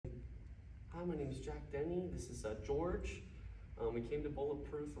Hi, my name is Jack Denny. This is George. We came to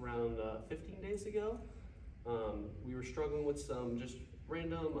Bulletproof around 15 days ago. We were struggling with some just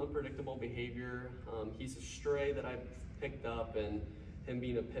random, unpredictable behavior. He's a stray that I picked up, and him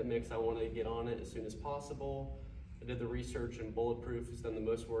being a pit mix, I wanted to get on it as soon as possible. I did the research, and Bulletproof has done the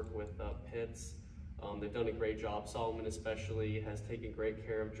most work with pits. They've done a great job. Solomon especially has taken great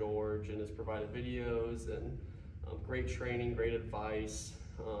care of George and has provided videos and great training, great advice,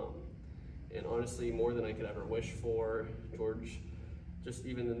 and honestly more than I could ever wish for. George, just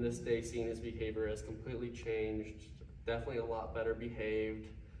even in this day, seeing his behavior has completely changed. Definitely a lot better behaved.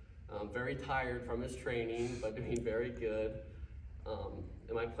 Very tired from his training, but doing very good.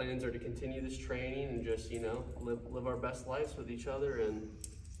 And my plans are to continue this training and just, live our best lives with each other and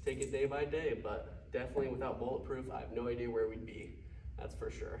take it day by day. But definitely without Bulletproof, I have no idea where we'd be. That's for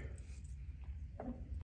sure.